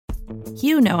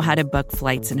You know how to book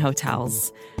flights and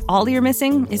hotels. All you're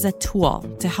missing is a tool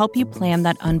to help you plan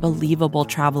that unbelievable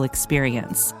travel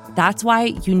experience. That's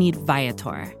why you need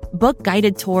Viator. Book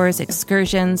guided tours,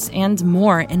 excursions, and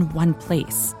more in one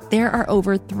place. There are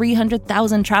over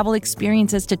 300,000 travel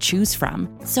experiences to choose from,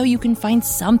 so you can find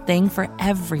something for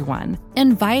everyone.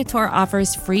 And Viator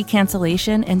offers free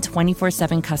cancellation and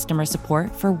 24/7 customer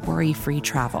support for worry-free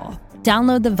travel.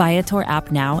 Download the Viator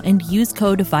app now and use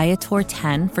code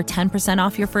Viator10 for 10%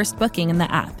 off your first booking in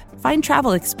the app. Find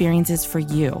travel experiences for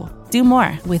you. Do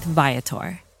more with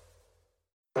Viator.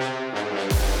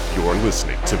 You're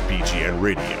listening to BGN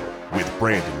Radio with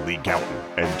Brandon Lee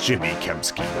Gowton and Jimmy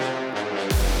Kempski.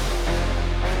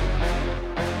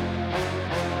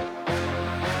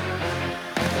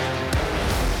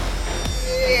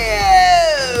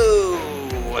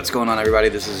 What's going on, everybody?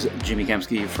 This is Jimmy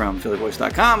Kempski from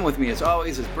PhillyVoice.com. With me, as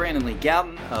always, is Brandon Lee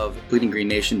Gowton of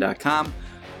BleedingGreenNation.com.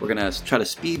 We're going to try to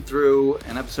speed through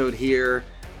an episode here,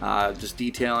 just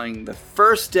detailing the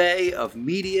first day of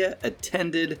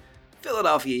media-attended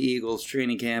Philadelphia Eagles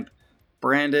training camp.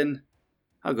 Brandon,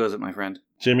 how goes it, my friend?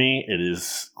 Jimmy, it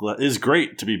is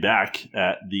great to be back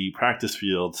at the practice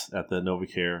fields at the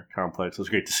NovaCare complex. It was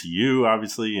great to see you,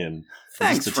 obviously, and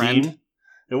thanks, the friend. Team.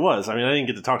 It was. I mean, I didn't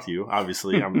get to talk to you,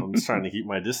 obviously. I'm just trying to keep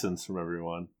my distance from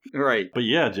everyone. Right. But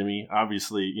yeah, Jimmy,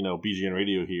 obviously, BGN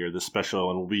Radio here, this special,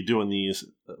 and we'll be doing these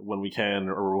when we can,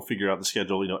 or we'll figure out the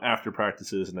schedule, after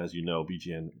practices. And as you know,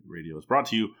 BGN Radio is brought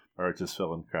to you by Right to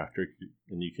Spell and Craft Jerky,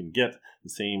 and you can get the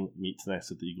same meat snacks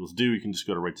that the Eagles do. You can just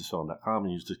go to righttospell.com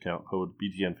and use discount code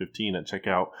BGN15 at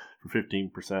checkout for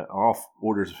 15% off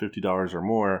orders of $50 or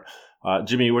more.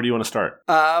 Jimmy, where do you want to start?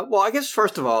 Well, I guess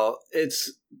first of all,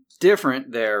 it's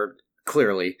different there,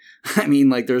 clearly. I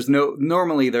mean,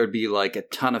 normally there'd be like a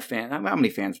ton of fans. How many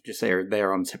fans would you say are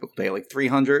there on a typical day? Like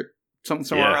 300?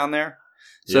 Somewhere around there?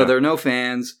 So there are no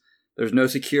fans. There's no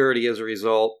security as a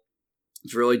result.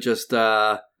 It's really just...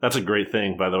 That's a great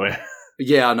thing, by the way.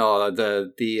 Yeah, no,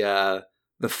 the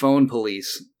phone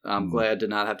police, I'm glad to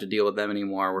not have to deal with them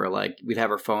anymore, where like we'd have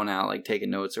our phone out, like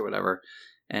taking notes or whatever.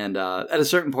 And at a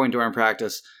certain point during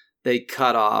practice, they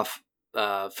cut off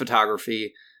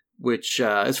photography, which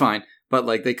is fine, but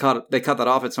like they cut that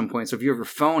off at some point. So if you have your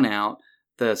phone out,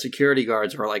 the security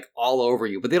guards are like all over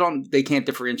you, but they can't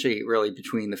differentiate really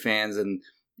between the fans and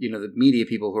the media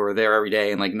people who are there every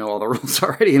day and like know all the rules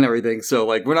already and everything. So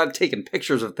like we're not taking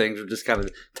pictures of things, we're just kind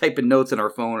of typing notes in our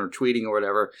phone or tweeting or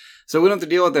whatever. So we don't have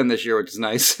to deal with them this year, which is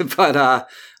nice. But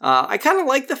I kind of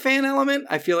like the fan element.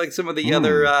 I feel like some of the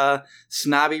other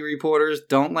snobby reporters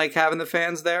don't like having the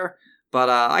fans there. But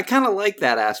I kind of like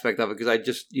that aspect of it because I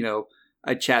just,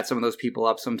 I chat some of those people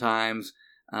up sometimes,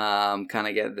 kind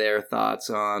of get their thoughts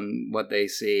on what they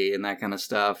see and that kind of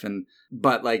stuff.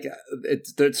 But like,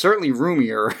 it's certainly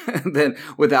roomier than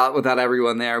without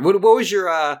everyone there. What was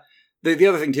your, the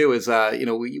other thing too is,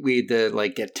 we had to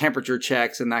like get temperature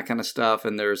checks and that kind of stuff.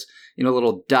 And there's,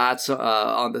 little dots,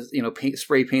 on the,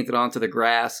 spray painted onto the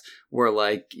grass where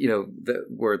like,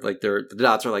 the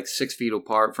dots are like 6 feet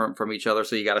apart from each other.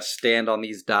 So you got to stand on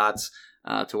these dots,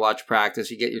 to watch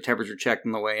practice. You get your temperature checked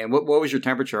on the way in. What was your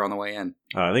temperature on the way in?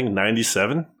 I think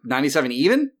 97. 97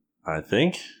 even? I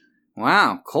think.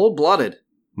 Wow. Cold-blooded.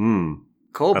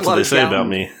 Cold-blooded. That's what they say about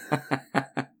me.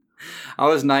 I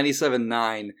was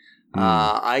 97.9.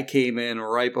 I came in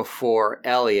right before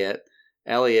Elliot.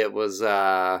 Elliot was,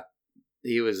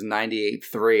 he was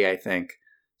 98.3, I think.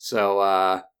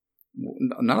 So,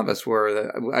 none of us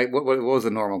were, what was the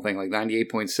normal thing? Like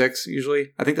 98.6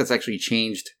 usually? I think that's actually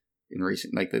changed in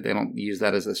recent, like they don't use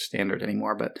that as a standard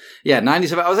anymore. But yeah,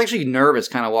 97. I was actually nervous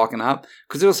kind of walking up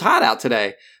because it was hot out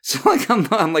today. So like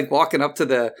I'm like walking up to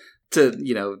the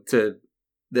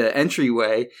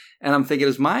entryway and I'm thinking,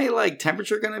 is my like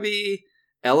temperature going to be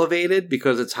elevated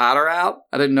because it's hotter out?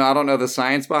 I don't know the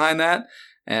science behind that.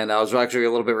 And I was actually a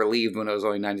little bit relieved when it was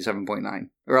only 97.9.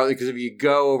 Or because if you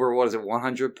go over,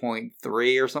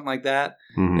 100.3 or something like that,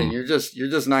 then you're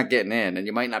just not getting in, and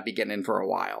you might not be getting in for a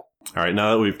while. All right,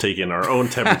 now that we've taken our own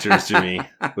temperatures, Jimmy,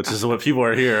 which is what people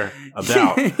are here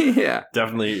about, yeah,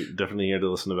 definitely here to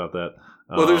listen about that.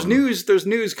 Well, there's news. There's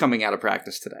news coming out of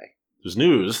practice today. There's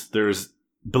news.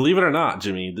 Believe it or not,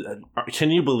 Jimmy,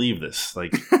 can you believe this?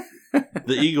 Like.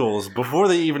 The Eagles, before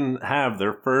they even have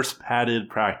their first padded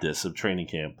practice of training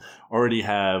camp, already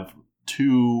have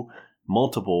two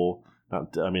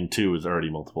is already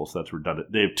multiple, so that's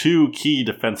redundant. They have two key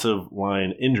defensive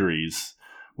line injuries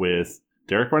with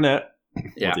Derek Barnett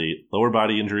with a lower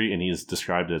body injury, and he's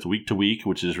described as week to week,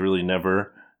 which is really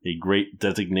never a great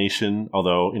designation.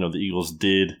 Although, the Eagles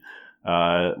did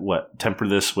temper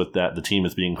this with that the team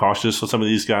is being cautious with some of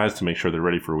these guys to make sure they're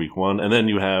ready for week one. And then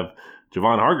you have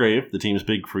Javon Hargrave, the team's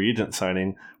big free agent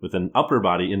signing, with an upper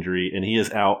body injury, and he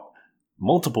is out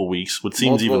multiple weeks, which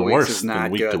seems even worse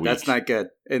than week to week. That's not good.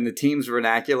 In the team's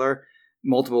vernacular,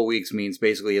 multiple weeks means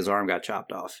basically his arm got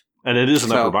chopped off. And it is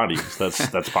an upper body. So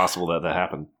that's possible that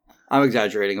happened. I'm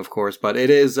exaggerating, of course, but it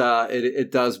is.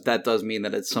 That does mean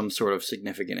that it's some sort of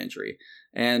significant injury.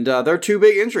 And there are two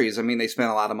big injuries. I mean, they spent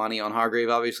a lot of money on Hargrave,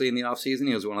 obviously, in the offseason.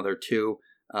 He was one of their two,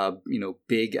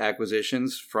 big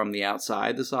acquisitions from the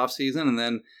outside this offseason. And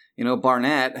then,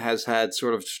 Barnett has had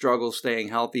sort of struggles staying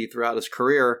healthy throughout his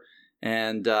career.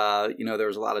 And, there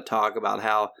was a lot of talk about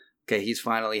how, okay, he's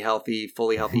finally healthy,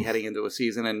 fully healthy heading into a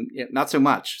season, and not so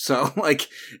much. So,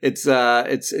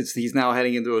 it's he's now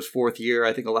heading into his fourth year.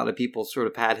 I think a lot of people sort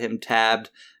of had him tabbed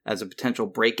as a potential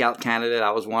breakout candidate.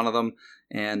 I was one of them.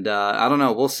 And I don't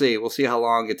know. We'll see. We'll see how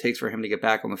long it takes for him to get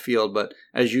back on the field. But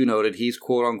as you noted, he's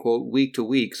quote unquote week to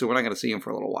week, so we're not going to see him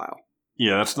for a little while.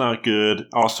 Yeah, that's not good.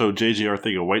 Also, J.J.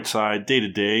 Arcega-Whiteside, day to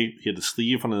day, he had a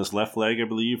sleeve on his left leg, I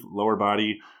believe, lower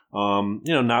body.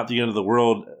 Not the end of the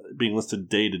world being listed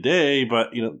day to day,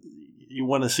 but you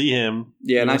want to see him.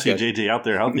 Yeah, you want to see JJ out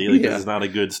there healthy. This is not a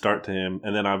good start to him.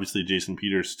 And then obviously Jason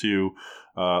Peters too,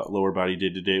 lower body day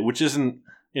to day, which isn't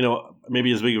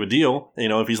maybe as big of a deal.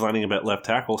 If he's lining up at left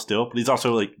tackle still, but he's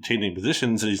also changing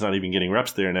positions and he's not even getting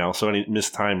reps there now. So any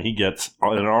missed time he gets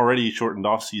in an already shortened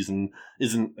off season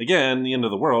isn't again the end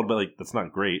of the world, but that's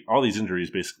not great. All these injuries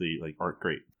basically aren't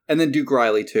great. And then Duke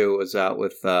Riley too was out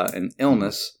with an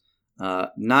illness.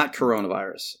 Not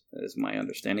coronavirus, is my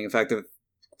understanding. In fact, the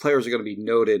players are going to be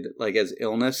noted as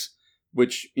illness,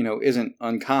 which isn't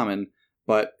uncommon,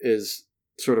 but is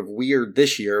sort of weird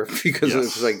this year because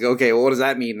it's okay, well, what does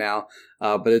that mean now?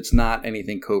 But it's not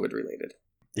anything COVID related.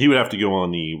 He would have to go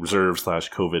on the reserve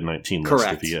 /COVID-19 list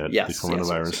if he had the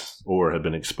coronavirus or had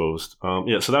been exposed.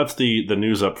 So that's the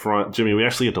news up front. Jimmy, we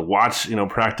actually get to watch,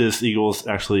 practice. Eagles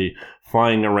actually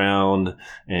flying around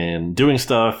and doing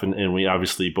stuff. And we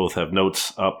obviously both have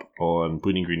notes up on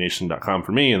bleedinggreennation.com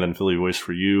for me and then Philly Voice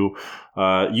for you.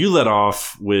 You led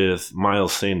off with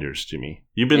Miles Sanders, Jimmy.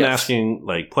 You've been asking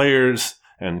players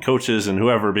and coaches and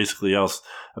whoever basically else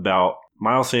about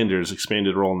Miles Sanders'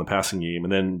 expanded role in the passing game,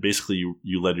 and then basically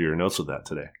you led your notes with that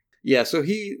today. Yeah, so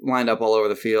he lined up all over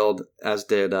the field, as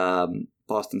did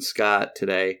Boston Scott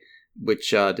today, which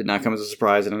did not come as a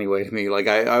surprise in any way to me.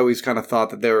 I always kind of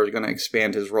thought that they were going to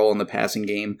expand his role in the passing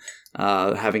game,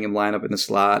 having him line up in the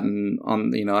slot and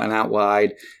on and out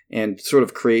wide, and sort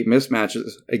of create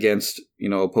mismatches against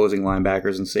opposing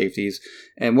linebackers and safeties.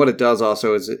 And what it does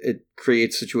also is it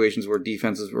creates situations where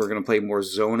defenses are going to play more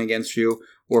zone against you,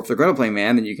 or if they're going to play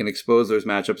man, then you can expose those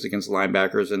matchups against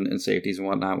linebackers and safeties and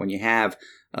whatnot when you have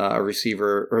a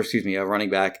running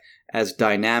back as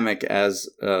dynamic as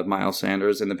Miles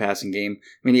Sanders in the passing game. I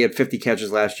mean, he had 50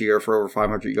 catches last year for over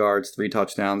 500 yards, 3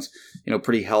 touchdowns,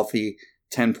 pretty healthy,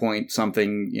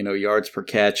 10-point-something, yards per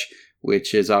catch,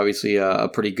 which is obviously a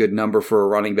pretty good number for a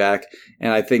running back.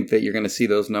 And I think that you're going to see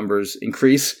those numbers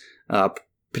increase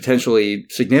potentially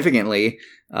significantly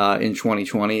in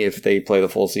 2020 if they play the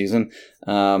full season.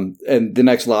 And the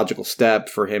next logical step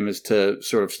for him is to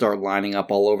sort of start lining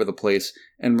up all over the place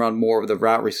and run more of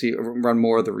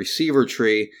the receiver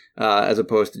tree as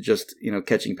opposed to just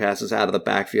catching passes out of the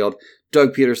backfield.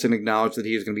 Doug Peterson acknowledged that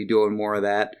he was going to be doing more of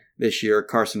that this year.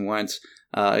 Carson Wentz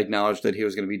acknowledged that he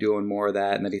was going to be doing more of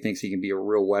that and that he thinks he can be a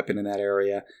real weapon in that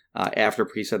area.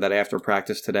 He said that after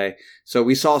practice today. So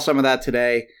we saw some of that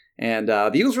today. And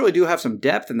the Eagles really do have some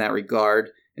depth in that regard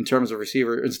in terms of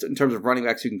in terms of running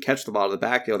backs who can catch the ball to the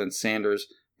backfield, and Sanders,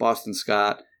 Boston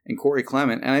Scott, and Corey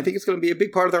Clement. And I think it's going to be a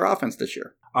big part of their offense this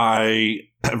year. I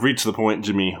have reached the point,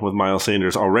 Jimmy, with Miles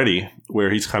Sanders already where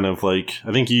he's kind of I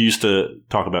think you used to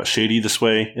talk about Shady this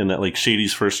way, in that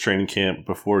Shady's first training camp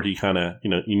before he kind of,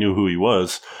 you knew who he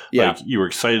was. Yeah. You were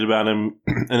excited about him.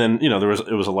 And then,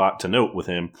 it was a lot to note with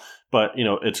him. But,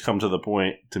 it's come to the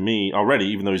point to me already,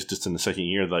 even though he's just in the second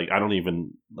year,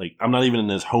 I'm not even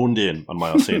as honed in on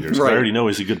Miles Sanders. Right. I already know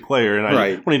he's a good player.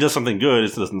 And when he does something good,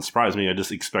 it doesn't surprise me. I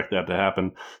just expect that to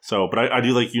happen. So, but I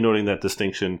do like you noting that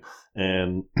distinction.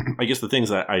 And I guess the things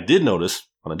that I did notice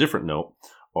on a different note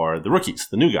are the rookies,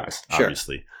 the new guys,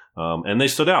 obviously. And they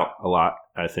stood out a lot,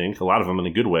 I think, a lot of them in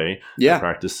a good way in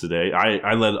practice today.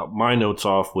 I led my notes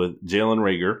off with Jalen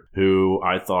Reagor, who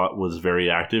I thought was very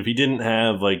active. He didn't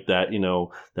have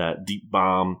that deep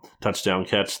bomb touchdown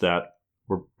catch that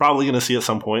we're probably going to see at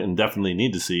some point and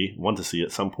definitely want to see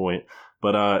at some point.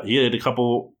 But he had a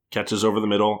couple catches over the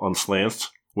middle on slants,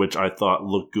 which I thought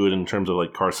looked good in terms of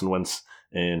Carson Wentz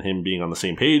and him being on the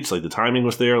same page. Like the timing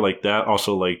was there. Like that.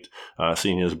 Also liked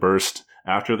seeing his burst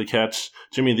after the catch.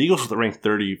 Jimmy, the Eagles were ranked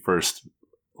 31st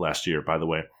last year, by the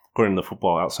way, according to the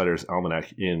Football Outsiders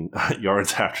Almanac, in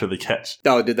yards after the catch.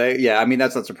 Oh, did they? Yeah, I mean,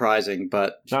 that's not surprising,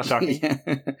 but... Not shocking.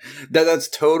 Yeah. That's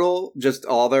total, just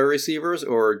all their receivers,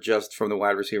 or just from the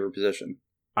wide receiver position?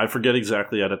 I forget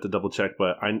exactly. I'd have to double check,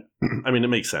 but I mean, it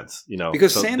makes sense, you know.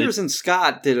 Because so Sanders and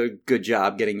Scott did a good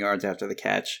job getting yards after the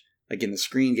catch, like in the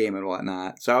screen game and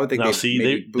whatnot. So I would think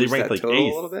they ranked like 8th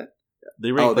a little bit.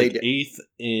 They ranked like 8th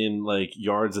in like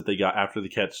yards that they got after the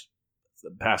catch,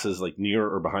 passes like near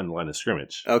or behind the line of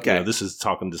scrimmage. Okay. You know, this is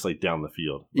talking just like down the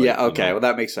field. Like, yeah, okay. You know, well,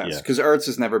 that makes sense. Because Ertz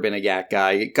has never been a yak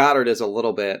guy. Goddard is a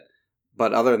little bit.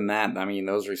 But other than that, I mean,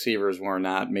 those receivers were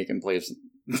not making plays,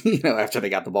 after they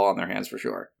got the ball in their hands for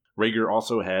sure. Rager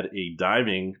also had a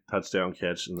diving touchdown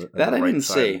catch in the that I right didn't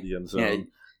side see. of the end zone. Yeah,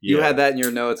 you had that in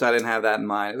your notes. I didn't have that in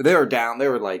mine. They were down. They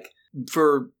were like,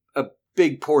 for a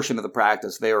big portion of the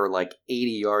practice, they were like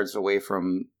 80 yards away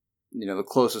from, the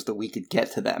closest that we could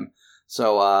get to them.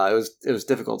 So it was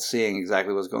difficult seeing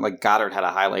exactly what was going on. Like Goddard had a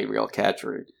highlight reel catch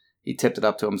where he tipped it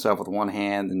up to himself with one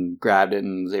hand and grabbed it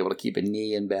and was able to keep a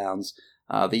knee in bounds.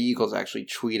 The Eagles actually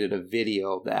tweeted a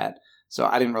video of that. So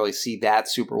I didn't really see that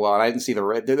super well. And I didn't see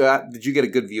did you get a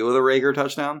good view of the Rager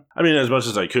touchdown? I mean, as much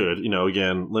as I could.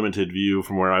 Again, limited view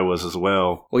from where I was as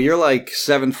well. Well, you're like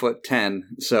 7'10",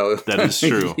 so that is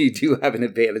true. You do have an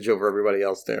advantage over everybody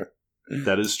else there.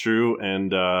 That is true.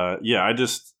 And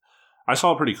I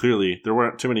saw it pretty clearly. There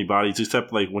weren't too many bodies,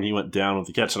 except like when he went down with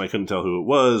the catch, and I couldn't tell who it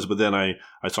was. But then I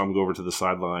saw him go over to the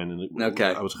sideline, and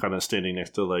I was kind of standing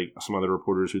next to like some other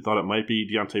reporters who thought it might be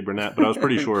Deontay Burnett, but I was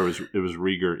pretty sure it was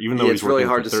Rager. Even though it's really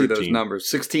hard to see those numbers.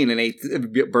 16 and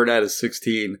 8. Burnett is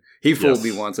 16. He fooled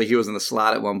me once. Like he was in the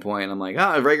slot at one point. I'm like,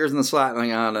 Rager's in the slot. I'm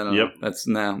like, no. Yep.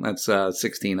 That's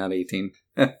 16, not 18.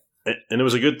 And it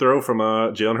was a good throw from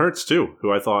Jalen Hurts, too,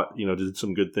 who I thought, did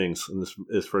some good things in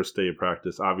his first day of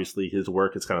practice. Obviously, his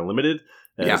work is kind of limited.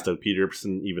 As Doug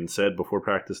Peterson even said before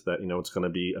practice that, it's going to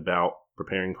be about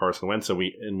preparing Carson Wentz. And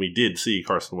we did see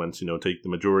Carson Wentz, take the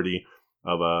majority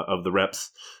of the reps.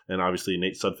 And obviously,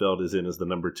 Nate Sudfeld is in as the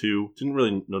number 2. Didn't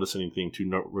really notice anything too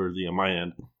noteworthy on my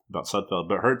end about Sudfeld.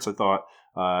 But Hurts, I thought,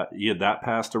 he had that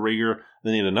pass to Rager.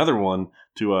 Then he had another one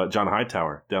to John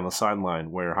Hightower down the sideline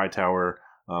where Hightower,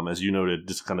 as you noted,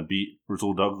 just kind of beat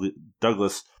Rasul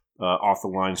Douglas off the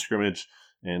line scrimmage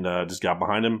and just got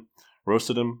behind him,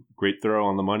 roasted him. Great throw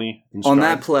on the money. On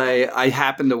that play, I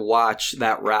happened to watch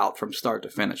that route from start to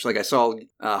finish. Like I saw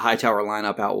Hightower line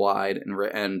up out wide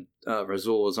and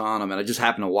Rasul was on him, and I just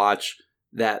happened to watch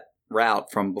that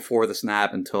route from before the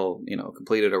snap until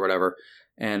completed or whatever.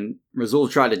 And Rasul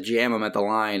tried to jam him at the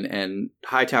line, and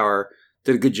Hightower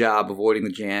did a good job avoiding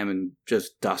the jam and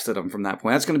just dusted him from that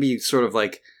point. That's going to be sort of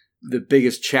like the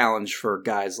biggest challenge for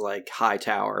guys like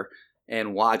Hightower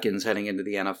and Watkins heading into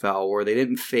the NFL, where they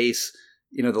didn't face,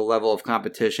 the level of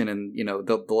competition and,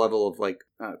 the level of like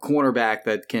cornerback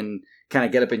that can kind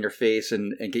of get up in your face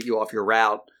and get you off your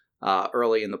route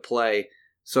early in the play.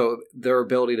 So their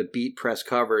ability to beat press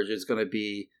coverage is going to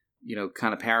be,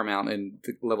 kind of paramount in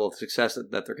the level of success that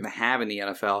they're going to have in the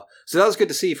NFL. So that was good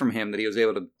to see from him that he was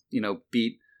able to,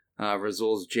 beat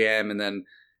Rasul's jam. And then,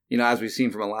 as we've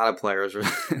seen from a lot of players,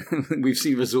 we've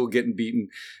seen Rasul getting beaten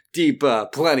deep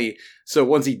plenty. So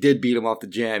once he did beat him off the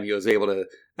jam, he was able to,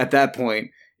 at that point,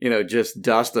 just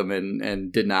dust him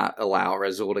and did not allow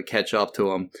Rasul to catch up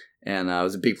to him. And it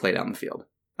was a big play down the field.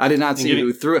 I did not see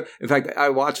who threw it. In fact, I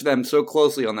watched them so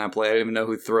closely on that play, I didn't even know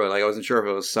who threw it. Like I wasn't sure if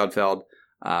it was Sudfeld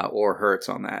or Hurts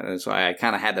on that. And so I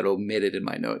kind of had that omitted in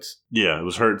my notes. Yeah, it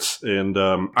was Hurts. And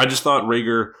I just thought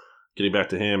Rager, getting back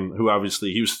to him, who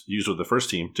obviously he was used with the first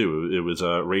team too. It was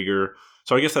Rager.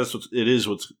 So I guess that's what's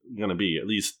going to be, at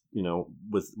least,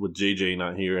 with JJ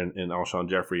not here and Alshon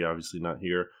Jeffrey obviously not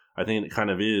here. I think it kind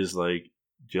of is like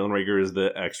Jalen Rager is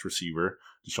the X receiver,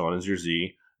 Deshaun is your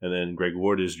Z, and then Greg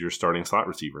Ward is your starting slot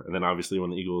receiver. And then obviously when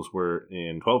the Eagles were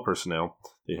in 12 personnel,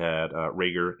 they had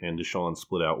Rager and Deshaun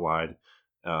split out wide.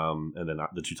 And then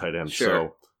the 2 tight ends.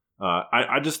 Sure. So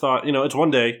I just thought, it's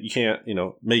one day. You can't,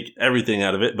 make everything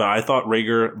out of it. But I thought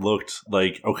Rager looked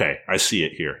like, okay, I see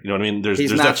it here. You know what I mean? There's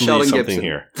definitely Sheldon something Gibson.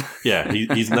 here. Yeah,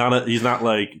 he's not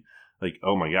like,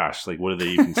 oh my gosh, like what do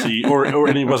they even see? Or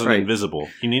and he wasn't right. invisible.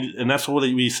 He needed, and that's what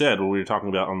we said when we were talking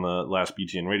about on the last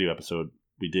BGN radio episode.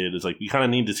 We did is like we kind of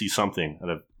need to see something out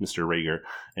of Mr. Rager,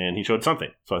 and he showed something.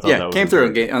 So I thought that was came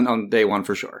through on day one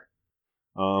for sure.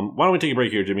 Why don't we take a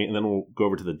break here, Jimmy, and then we'll go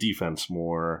over to the defense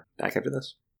more. Back after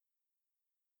this.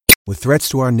 With threats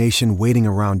to our nation waiting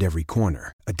around every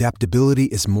corner, adaptability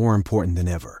is more important than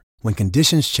ever. When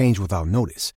conditions change without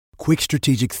notice, quick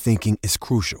strategic thinking is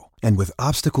crucial, and with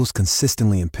obstacles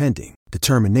consistently impending,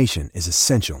 determination is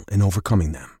essential in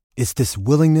overcoming them. It's this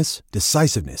willingness,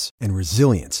 decisiveness, and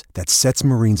resilience that sets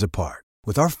Marines apart.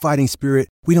 With our fighting spirit,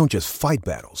 we don't just fight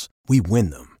battles, we win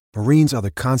them. Marines are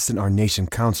the constant our nation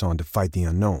counts on to fight the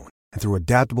unknown. And through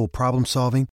adaptable problem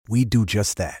solving, we do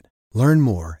just that. Learn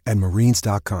more at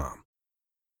marines.com.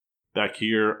 Back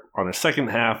here on the second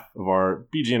half of our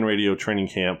BGN Radio training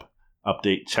camp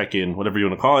update, check-in, whatever you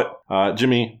want to call it.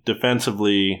 Jimmy,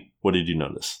 defensively, what did you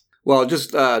notice? Well,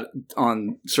 just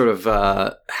on sort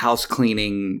of house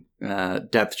cleaning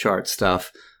depth chart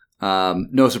stuff,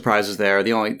 no surprises there.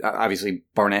 The only, obviously,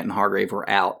 Barnett and Hargrave were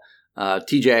out.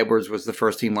 TJ Edwards was the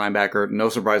first team linebacker. No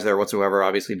surprise there whatsoever,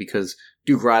 obviously, because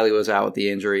Duke Riley was out with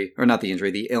the injury, or not the injury,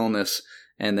 the illness.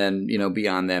 And then,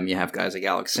 beyond them, you have guys like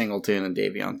Alex Singleton and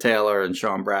Davion Taylor and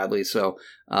Sean Bradley. So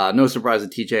no surprise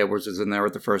that TJ Edwards is in there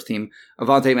with the first team.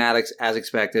 Avonte Maddox, as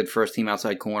expected, first team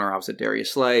outside corner opposite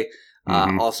Darius Slay.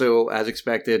 Also, as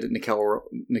expected,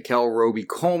 Nickel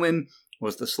Roby-Coleman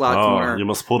was the slot corner. You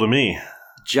must pull to me.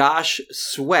 Josh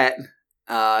Sweat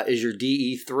is your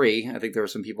DE3. I think there were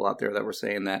some people out there that were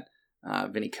saying that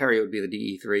Vinny Curry would be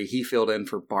the DE3. He filled in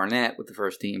for Barnett with the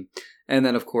first team. And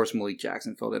then, of course, Malik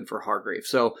Jackson filled in for Hargrave.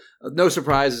 So no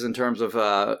surprises in terms of,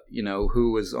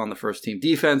 who was on the first team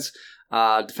defense.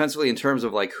 Defensively, in terms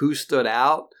of, who stood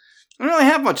out, I don't really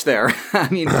have much there. I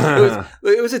mean,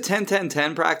 it was a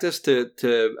 10-10-10 practice to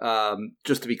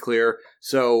just to be clear.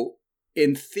 So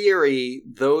in theory,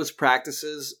 those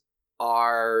practices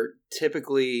are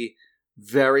typically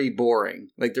very boring.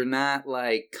 They're not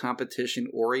competition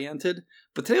oriented,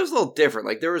 but today was a little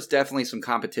different. There was definitely some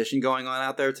competition going on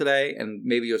out there today, and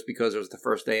maybe it was because it was the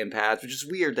first day in pads, which is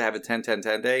weird to have a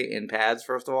 10-10-10 day in pads,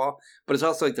 first of all, but it's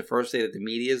also the first day that the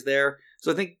media is there.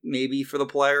 So I think maybe for the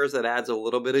players that adds a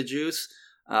little bit of juice,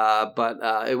 but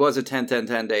it was a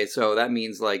 10-10-10 day, so that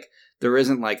means there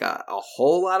isn't a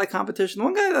whole lot of competition. The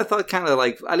one guy that I thought kind of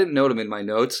I didn't note him in my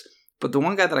notes, but the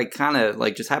one guy that I kind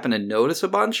of just happened to notice a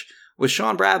bunch was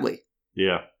Sean Bradley.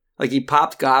 Yeah. He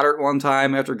popped Goddard one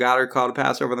time after Goddard caught a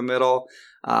pass over the middle.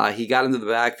 He got into the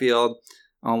backfield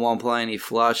on one play and he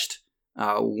flushed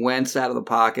Wentz out of the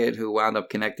pocket, who wound up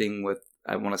connecting with,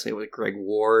 I want to say, with Greg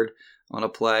Ward on a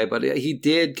play. But he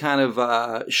did kind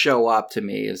of show up to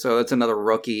me. So that's another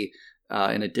rookie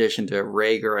in addition to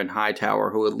Rager and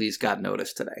Hightower, who at least got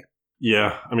noticed today.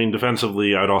 Yeah. I mean,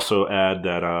 defensively, I'd also add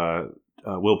that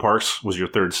Will Parks was your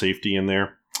third safety in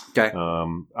there. Okay.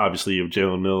 Obviously, you have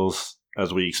Jalen Mills,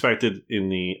 as we expected, in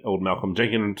the old Malcolm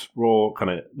Jenkins role.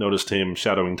 Kind of noticed him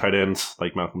shadowing tight ends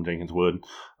like Malcolm Jenkins would.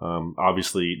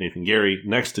 Obviously, Nathan Gary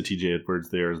next to TJ Edwards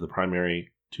there as the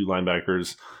primary two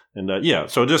linebackers. And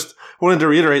so just wanted to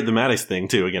reiterate the Maddox thing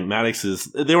too. Again, Maddox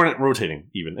they weren't rotating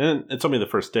even. And it's only the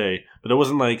first day, but it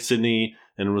wasn't like Sydney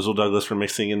and Rasul Douglas were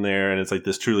mixing in there and it's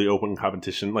this truly open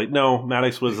competition. No,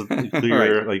 Maddox was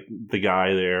clear, right. The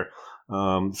guy there.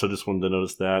 So just wanted to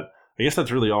notice that. I guess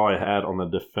that's really all I had on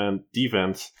the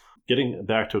defense. Getting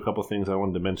back to a couple of things I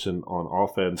wanted to mention on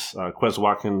offense. Quez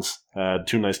Watkins had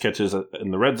 2 nice catches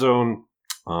in the red zone.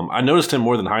 I noticed him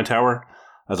more than Hightower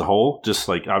as a whole. Just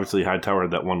obviously Hightower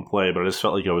had that one play, but I just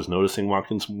felt like I was noticing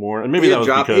Watkins more. And maybe that was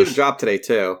because he had a drop today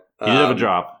too. He did have a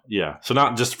drop, yeah. So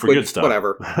not just for good stuff.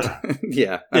 Whatever.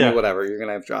 Yeah. I mean, whatever. You're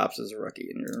gonna have drops as a rookie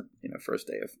in your first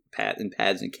day of pads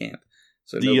in camp.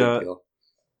 So no big deal.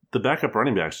 The backup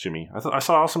running backs, Jimmy, I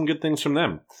saw some good things from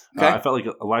them. Okay. I felt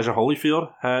like Elijah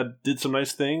Holyfield did some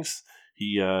nice things.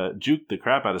 He juked the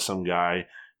crap out of some guy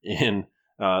in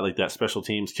that special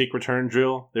teams kick return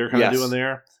drill they were kind of doing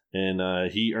there.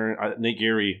 And he earned Nate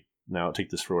Gary. Now take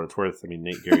this for what it's worth. I mean,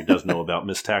 Nate Gary does know about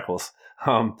missed tackles.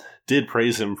 Did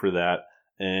praise him for that.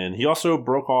 And he also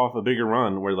broke off a bigger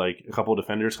run where a couple of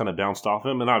defenders kind of bounced off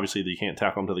him. And obviously they can't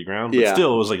tackle him to the ground. But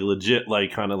still, it was legit,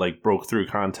 kind of broke through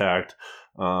contact.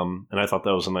 And I thought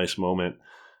that was a nice moment.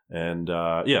 And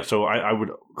so I would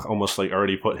almost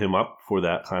already put him up for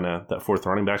that that fourth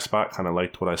running back spot. Kind of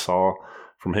liked what I saw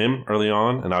from him early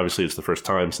on. And obviously it's the first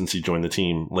time since he joined the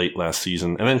team late last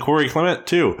season. And then Corey Clement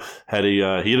too he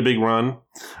had a big run.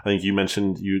 I think you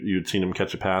mentioned you'd seen him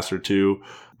catch a pass or two.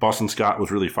 Boston Scott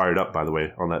was really fired up, by the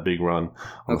way, on that big run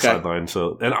on the sideline.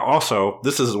 So, and also,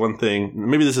 this is one thing,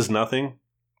 maybe this is nothing,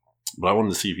 but I wanted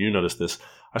to see if you noticed this.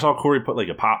 I saw Corey put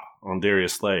a pop on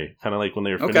Darius Slay, kind of when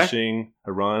they were finishing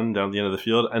a run down the end of the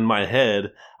field. In my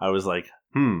head, I was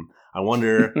I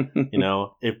wonder,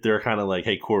 if they're kind of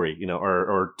hey, Corey,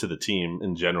 or to the team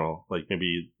in general,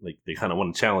 maybe they kind of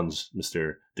want to challenge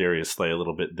Mr. Darius Slay a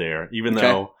little bit there, even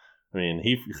though I mean,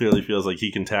 he clearly feels like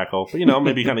he can tackle, but,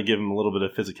 maybe kind of give him a little bit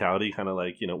of physicality, kind of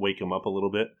like, wake him up a little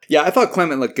bit. Yeah, I thought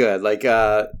Clement looked good. Like,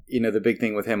 the big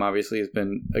thing with him obviously has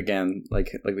been, again,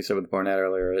 like we said with Barnett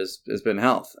earlier, has been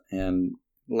health. And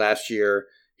last year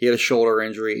he had a shoulder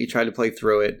injury. He tried to play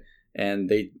through it, and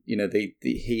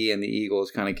he and the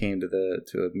Eagles kind of came to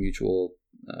a mutual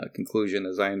conclusion,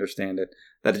 as I understand it,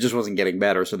 that it just wasn't getting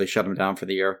better, so they shut him down for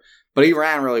the year. But he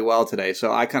ran really well today,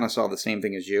 so I kind of saw the same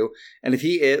thing as you. And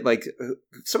if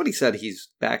somebody said he's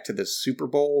back to the Super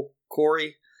Bowl,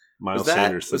 Corey. Miles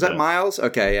Sanders said was that Miles?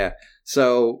 Okay, yeah.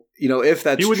 So, if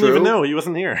that's true. He wouldn't even know. He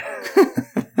wasn't here.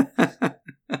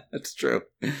 That's true.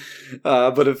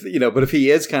 But if he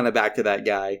is kind of back to that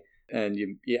guy, and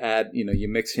you add, you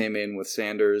mix him in with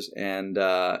Sanders and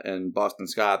Boston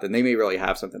Scott, then they may really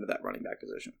have something at that running back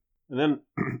position. And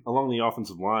then along the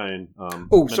offensive line.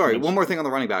 One more thing on the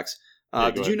running backs.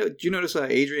 Did you notice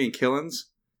Adrian Killens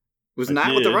was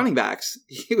not with the running backs?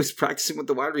 He was practicing with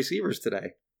the wide receivers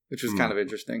today, which was kind of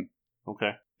interesting.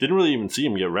 Okay, didn't really even see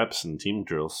him get reps in team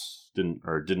drills. Didn't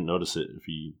notice it. If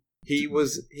he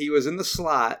was in the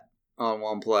slot on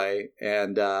one play,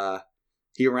 and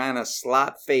he ran a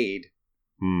slot fade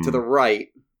to the right,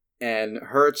 and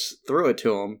Hurts threw it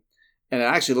to him. And it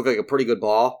actually looked like a pretty good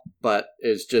ball, but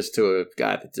it's just to a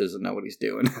guy that doesn't know what he's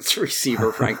doing. That's a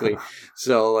receiver, frankly.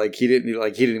 So he didn't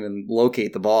even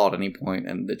locate the ball at any point,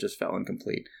 and it just fell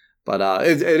incomplete. But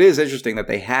it is interesting that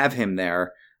they have him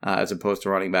there as opposed to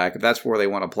running back. If that's where they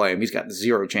want to play him, he's got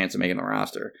zero chance of making the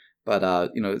roster. But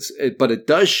but it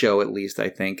does show, at least I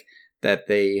think, that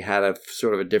they had a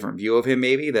sort of a different view of him,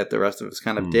 maybe that the rest of us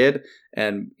kind of did,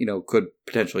 and could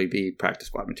potentially be practice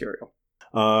squad material.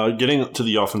 Getting to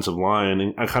the offensive line,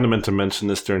 and I kind of meant to mention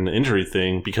this during the injury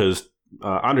thing, because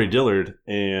Andre Dillard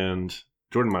and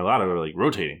Jordan Mailata were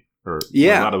rotating.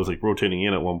 Mailata was rotating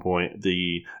in at one point.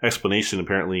 The explanation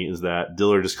apparently is that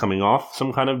Dillard is coming off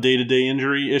some kind of day-to-day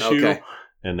injury issue,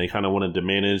 and they kind of wanted to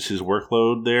manage his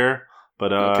workload there.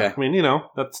 But, I mean,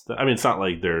 it's not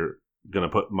like they're going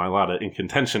to put Mailata in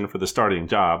contention for the starting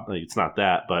job. It's not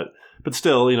that, but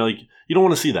still, you don't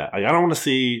want to see that. I don't want to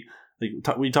see...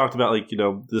 we talked about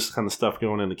this kind of stuff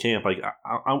going into camp.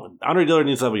 Andre Dillard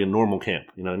needs to have a normal camp.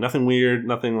 Nothing weird,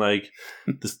 nothing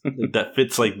this, that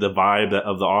fits the vibe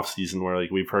of the off season where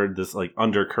we've heard this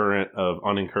undercurrent of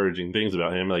unencouraging things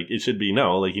about him. It should be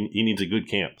he needs a good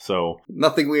camp. So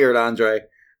nothing weird, Andre.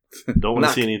 Don't want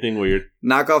to see anything weird.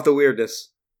 Knock off the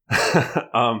weirdness.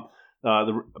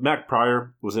 The Mac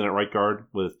Pryor was in at right guard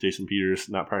with Jason Peters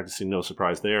not practicing. No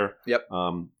surprise there. Yep.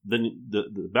 Then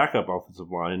the backup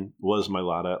offensive line was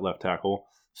Mailata at left tackle,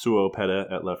 Suo Peta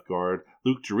at left guard,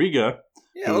 Luke Juriga.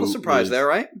 Yeah, a little surprise there,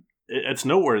 right? It's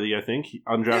noteworthy, I think.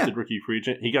 Undrafted rookie free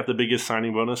agent. He got the biggest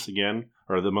signing bonus again,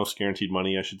 or the most guaranteed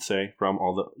money, I should say, from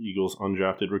all the Eagles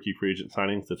undrafted rookie free agent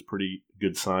signings. That's a pretty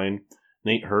good sign.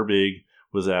 Nate Herbig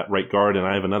was at right guard, and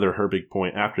I have another Herbig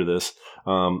point after this.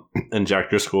 And Jack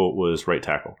Driscoll was right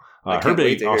tackle. I can't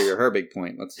wait to hear your Herbig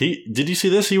point. Did you see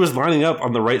this? He was lining up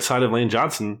on the right side of Lane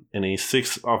Johnson in a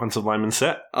 6 offensive lineman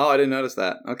set. Oh, I didn't notice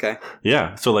that. Okay.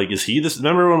 Yeah. So, is he this?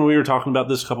 Remember when we were talking about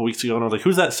this a couple weeks ago, and I was like,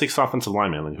 who's that 6th offensive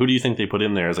lineman? Who do you think they put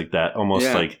in there as that almost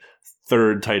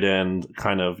third tight end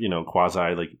kind of,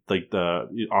 quasi,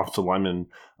 the offensive lineman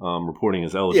reporting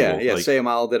is eligible. Yeah. Sam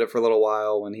Howell did it for a little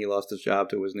while when he lost his job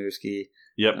to Wisniewski.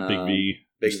 Yep. Big V.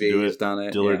 Big V has done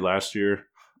it. Dillard last year.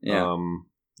 Yeah.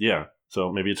 Yeah. So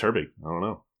maybe it's Herbig. I don't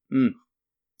know.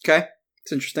 Okay.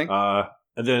 It's interesting.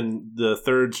 And then the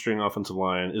third string offensive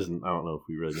line isn't, I don't know if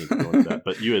we really need to go into that,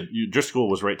 but Driscoll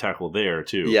was right tackle there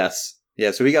too. Yes.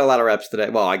 Yeah, so we got a lot of reps today.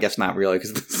 Well, I guess not really,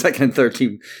 because the second and third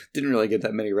team didn't really get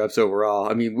that many reps overall.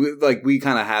 I mean, we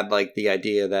kind of had the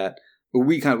idea that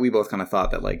we both kind of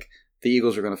thought that the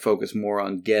Eagles are going to focus more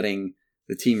on getting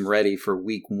the team ready for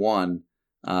week 1,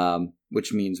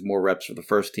 which means more reps for the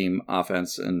first team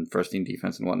offense and first team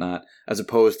defense and whatnot, as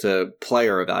opposed to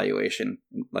player evaluation,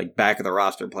 back of the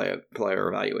roster player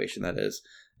evaluation, that is.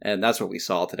 And that's what we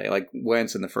saw today.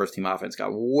 Wentz and the first team offense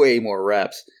got way more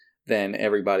reps than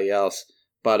everybody else.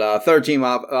 But third team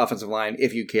offensive line,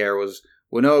 if you care, was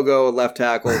Winogo at left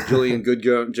tackle, Julian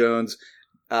Good-Jones.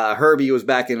 Herbie was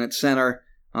back in at center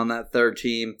on that third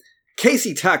team.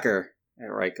 Casey Tucker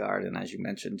at right guard. And as you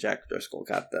mentioned, Jack Driscoll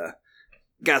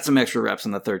got some extra reps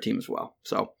on the third team as well.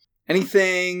 So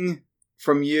anything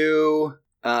from you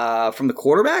from the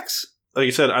quarterbacks? Like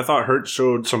you said, I thought Hurts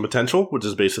showed some potential, which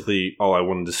is basically all I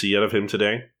wanted to see out of him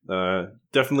today.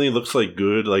 Definitely looks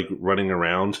good, running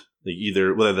around,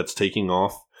 either whether that's taking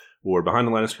off or behind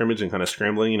the line of scrimmage and kind of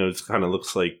scrambling. It kind of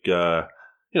looks like a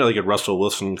Russell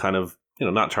Wilson kind of,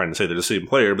 not trying to say they're the same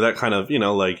player, but that kind of,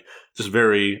 just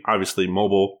very obviously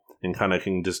mobile and kind of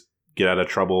can just get out of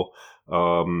trouble.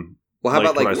 Well, how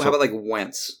about like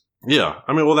Wentz? Yeah,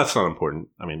 I mean, well, that's not important.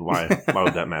 I mean, why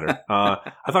would that matter?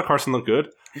 I thought Carson looked good.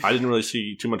 I didn't really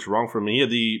see too much wrong from him. He had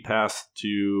the pass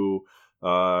to,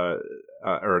 or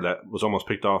that was almost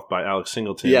picked off by Alex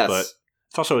Singleton. Yes. But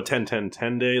it's also a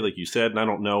 10-10-10 day, like you said, and I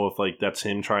don't know if like that's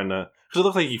him trying to, because it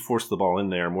looked like he forced the ball in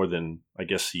there more than I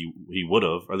guess he would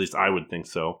have, or at least I would think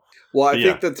so. Well, I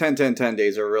think the 10-10-10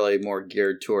 days are really more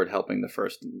geared toward helping the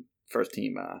first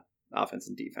team offense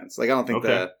and defense. Like I don't think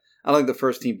the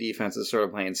first team defense is sort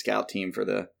of playing scout team for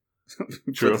the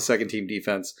for the second team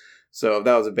defense. So if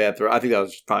that was a bad throw, I think that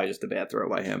was probably just a bad throw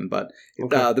by him. But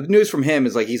the news from him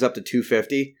is like he's up to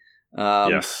 250.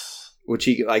 Yes. Which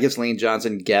I guess Lane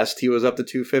Johnson guessed he was up to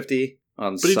 250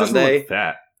 on Sunday. But he doesn't look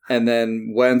fat. And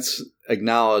then Wentz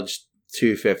acknowledged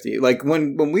 250. Like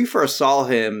when we first saw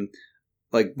him,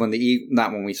 like when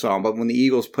not when we saw him, but when the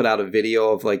Eagles put out a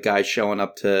video of like guys showing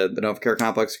up to the Novacare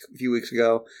complex a few weeks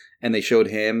ago, and they showed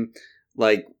him,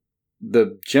 like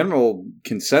the general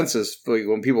consensus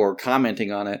when people were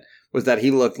commenting on it was that he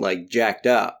looked like jacked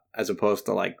up as opposed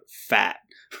to like fat.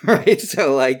 Right,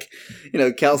 so like,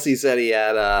 Kelsey said he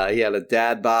had a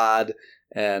dad bod,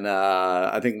 and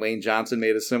I think Lane Johnson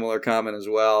made a similar comment as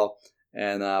well.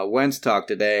 And Wentz talked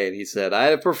today, and he said, "I'd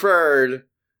have preferred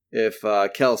if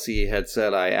Kelsey had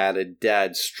said I added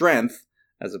dad strength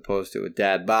as opposed to a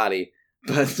dad body."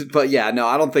 But yeah, no,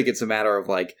 I don't think it's a matter of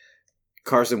like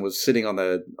Carson was sitting on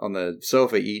the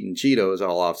sofa eating Cheetos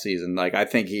all off season. Like I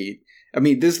think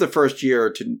this is the first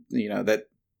year that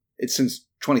it's since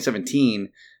 2017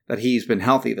 that he's been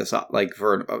healthy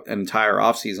for an entire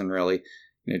offseason, really.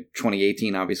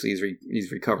 2018, obviously,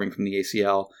 he's recovering from the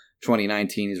ACL.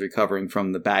 2019, he's recovering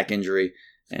from the back injury.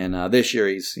 And this year,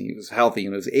 he was healthy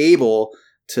and was able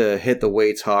to hit the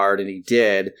weights hard, and he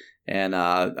did. And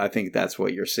I think that's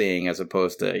what you're seeing as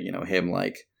opposed to, him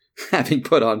like having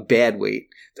put on bad weight.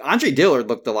 Andre Dillard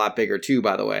looked a lot bigger too,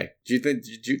 by the way. Do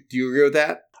you agree with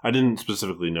that? I didn't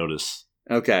specifically notice.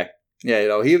 Okay.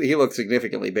 Yeah, he looked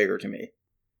significantly bigger to me.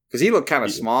 Because he looked kind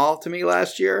of small to me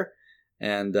last year,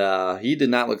 and he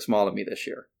did not look small to me this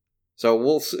year. So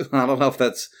we'll see. I don't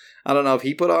know if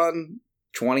he put on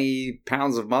 20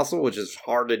 pounds of muscle, which is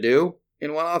hard to do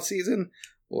in one off season,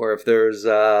 or if there's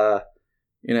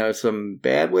some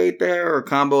bad weight there or a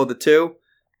combo of the two.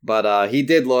 But he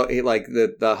did look like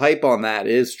the hype on that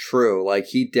is true. Like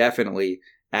he definitely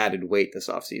added weight this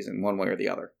off season, one way or the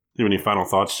other. Do you have any final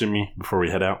thoughts, Jimmy, before we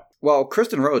head out? Well,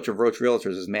 Kristen Roach of Roach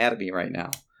Realtors is mad at me right now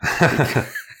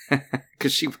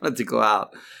because she wanted to go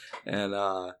out and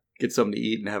get something to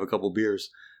eat and have a couple beers.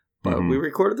 But we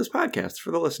recorded this podcast for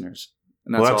the listeners.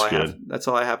 And that's good. That's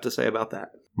all I have to say about that.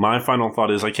 My final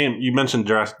thought is you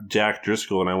mentioned Jack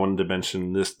Driscoll, and I wanted to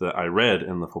mention this that I read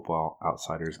in the Football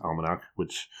Outsiders Almanac,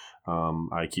 which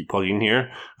I keep plugging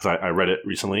here because I read it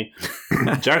recently.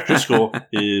 Jack Driscoll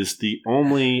is the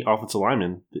only offensive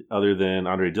lineman other than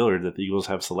Andre Dillard that the Eagles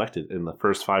have selected in the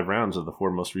first 5 rounds of the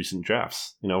 4 most recent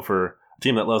drafts. For a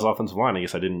team that loves offensive line, I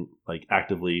guess I didn't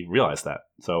actively realize that.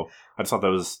 So I just thought that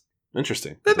was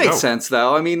interesting. That makes sense,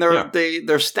 though. I mean,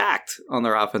 they're stacked on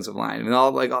their offensive line.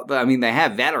 I mean, they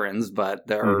have veterans, but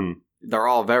they're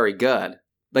all very good.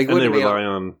 Like, and they rely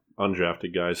on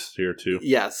undrafted guys here too.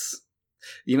 Yes,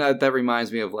 that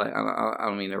reminds me of I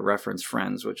don't mean to reference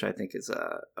Friends, which I think is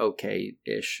a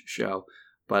okay-ish show,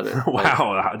 but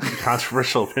wow,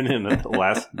 controversial opinion at the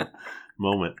last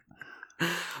moment.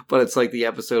 But it's like the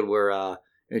episode where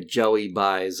Joey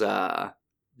buys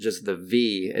just the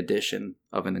V edition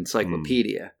of an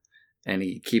encyclopedia, and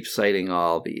he keeps citing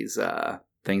all these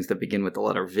things that begin with the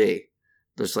letter V.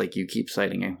 Just like you keep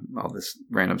citing all this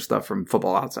random stuff from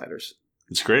Football Outsiders.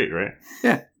 It's great, right?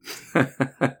 Yeah.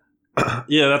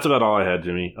 Yeah, that's about all I had,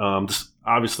 Jimmy. Just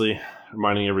obviously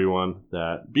reminding everyone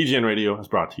that BGN Radio is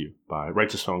brought to you by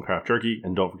Righteous Felon Craft Jerky,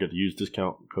 and don't forget to use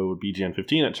discount code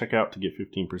BGN15 at checkout to get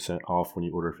 15% off when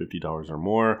you order $50 or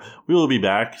more. We will be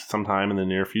back sometime in the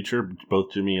near future.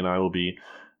 Both Jimmy and I will be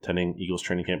attending Eagles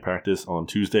training camp practice on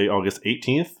Tuesday, August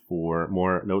 18th. For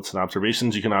more notes and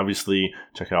observations, you can obviously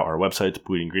check out our websites,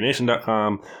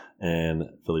 bleedinggreenation.com and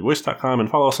phillyvoice.com, and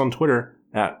follow us on Twitter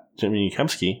at Jimmy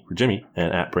Kemsky for Jimmy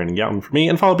and at Brandon Gouton for me,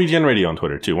 and follow BGN Radio on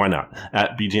Twitter too. Why not?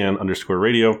 At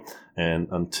BGN_radio. And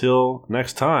until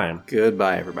next time,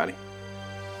 goodbye, everybody.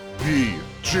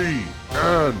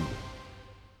 BGN.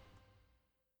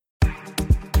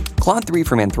 Claude 3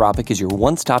 from Anthropic is your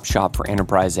one-stop shop for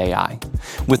enterprise AI.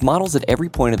 With models at every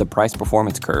point of the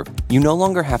price-performance curve, you no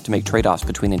longer have to make trade-offs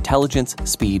between intelligence,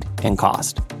 speed, and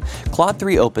cost. Claude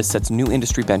 3 Opus sets new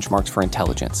industry benchmarks for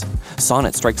intelligence.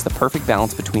 Sonnet strikes the perfect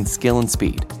balance between skill and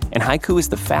speed. And Haiku is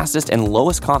the fastest and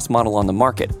lowest cost model on the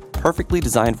market, perfectly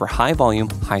designed for high-volume,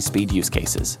 high-speed use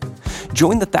cases.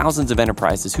 Join the thousands of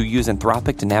enterprises who use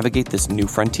Anthropic to navigate this new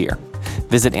frontier.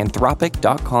 Visit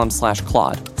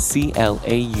anthropic.com/Claude,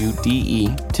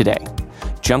 CLAUDE, today.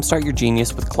 Jumpstart your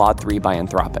genius with Claude 3 by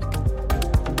Anthropic.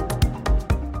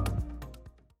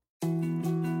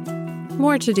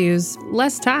 More to-dos,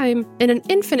 less time, and an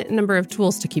infinite number of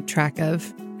tools to keep track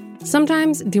of.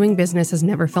 Sometimes doing business has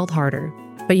never felt harder,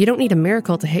 but you don't need a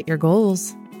miracle to hit your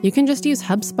goals. You can just use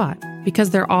HubSpot,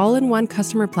 because their all-in-one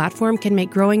customer platform can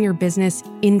make growing your business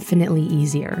infinitely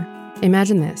easier.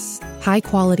 Imagine this: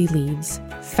 high-quality leads,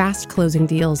 fast closing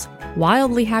deals,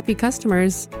 wildly happy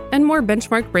customers, and more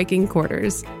benchmark-breaking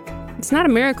quarters. It's not a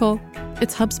miracle,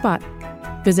 it's HubSpot.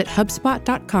 Visit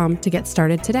HubSpot.com to get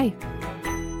started today.